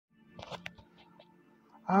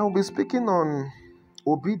I'll be speaking on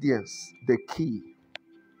obedience, the key.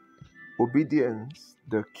 Obedience,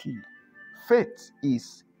 the key. Faith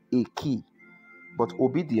is a key, but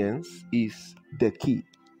obedience is the key.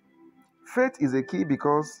 Faith is a key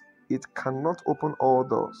because it cannot open all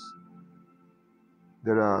doors.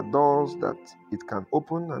 There are doors that it can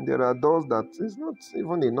open, and there are doors that is not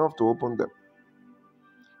even enough to open them.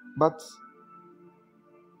 But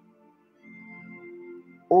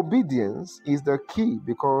obedience is the key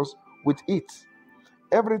because with it,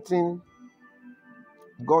 everything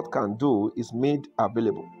God can do is made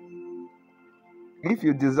available. If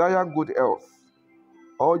you desire good health,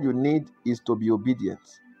 all you need is to be obedient.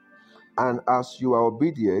 And as you are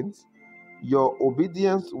obedient, your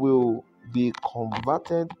obedience will be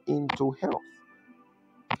converted into health.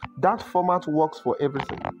 That format works for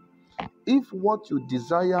everything. If what you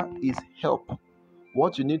desire is help,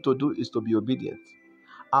 what you need to do is to be obedient.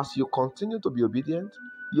 As you continue to be obedient,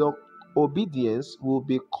 your obedience will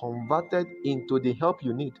be converted into the help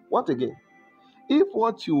you need. What again? If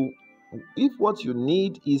what you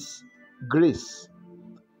need is grace,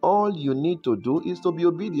 all you need to do is to be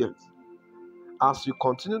obedient. As you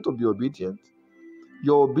continue to be obedient,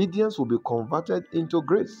 your obedience will be converted into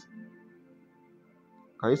grace.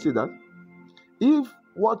 Can you see that? If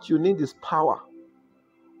what you need is power,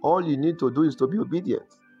 all you need to do is to be obedient.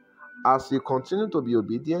 As you continue to be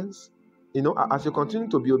obedient,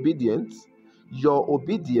 your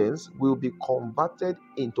obedience will be converted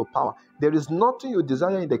into power. There is nothing you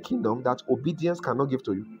desire in the kingdom that obedience cannot give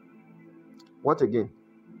to you. What again?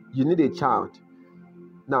 You need a child.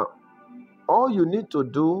 Now, all you need to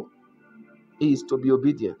do is to be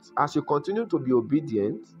obedient. As you continue to be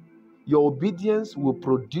obedient, your obedience will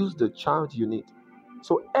produce the child you need.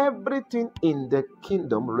 So everything in the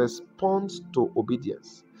kingdom responds to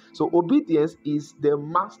obedience. So obedience is the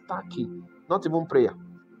master key, not even prayer.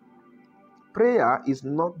 Prayer is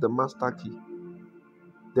not the master key.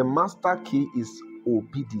 The master key is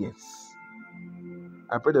obedience.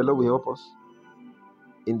 I pray the Lord will help us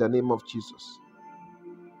in the name of Jesus.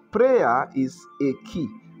 Prayer is a key.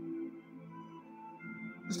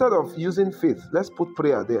 Instead of using faith, let's put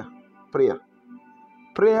prayer there.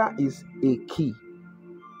 Prayer is a key,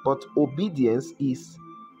 but obedience is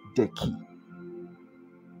the key.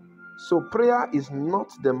 So prayer is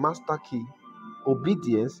not the master key.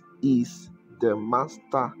 Obedience is the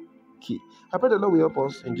master key. I pray the Lord will help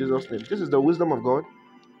us in Jesus' name. This is the wisdom of God.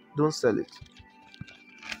 Don't sell it.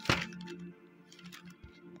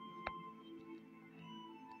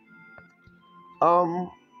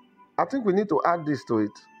 I think we need to add this to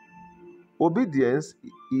it. Obedience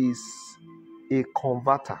is a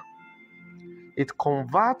converter. It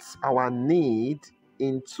converts our need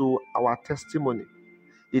into our testimony.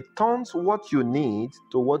 It turns what you need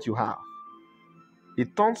to what you have.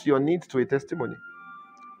 It turns your need to a testimony.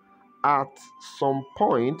 At some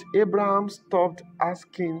point, Abraham stopped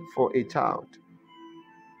asking for a child.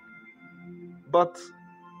 But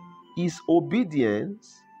his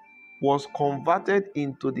obedience was converted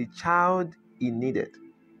into the child he needed.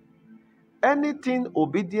 Anything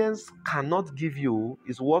obedience cannot give you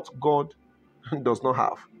is what God does not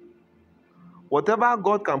have. Whatever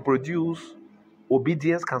God can produce,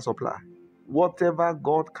 obedience can supply. Whatever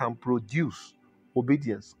God can produce,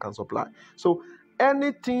 obedience can supply. So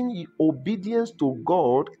anything obedience to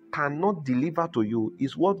God cannot deliver to you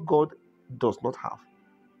is what God does not have.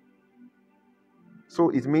 So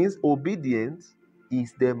it means obedience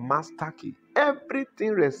is the master key.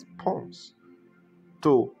 Everything responds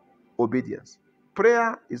to obedience.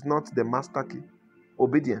 Prayer is not the master key.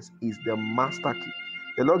 Obedience is the master key.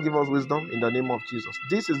 The Lord give us wisdom in the name of Jesus.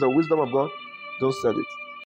 This is the wisdom of God. Don't sell it.